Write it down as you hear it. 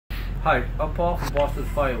Hi, I'm Paul from Boston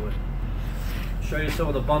Firewood. I'll show you some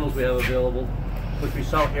of the bundles we have available, which we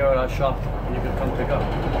sell here at our shop, and you can come pick up.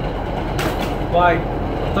 Buy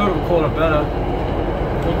a third of a quarter better,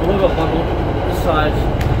 we'll deliver a bundle this size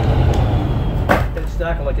and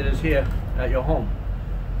stack it like it is here at your home.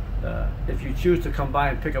 If you choose to come by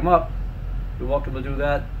and pick them up, you're welcome to do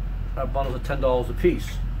that. Our bundles are $10 a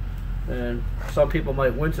piece, and some people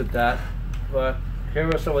might wince at that, but here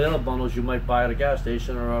are some of the other bundles you might buy at a gas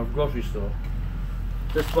station or a grocery store.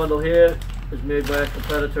 This bundle here is made by a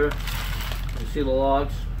competitor. You see the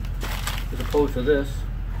logs, as opposed to this.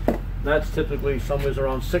 That's typically somewhere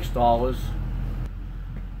around $6.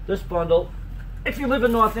 This bundle, if you live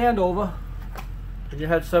in North Andover and you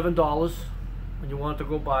had $7 and you wanted to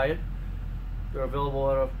go buy it, they're available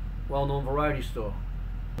at a well-known variety store.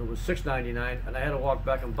 It was $6.99, and I had to walk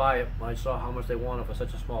back and buy it when I saw how much they wanted for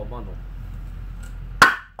such a small bundle.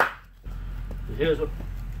 Here's a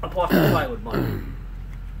BostonFirewood bundle.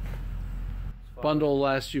 Bundle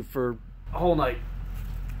lasts you for a whole night.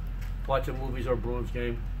 Watching movies or a Bruins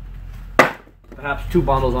game. Perhaps 2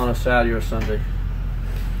 bundles on a Saturday or Sunday.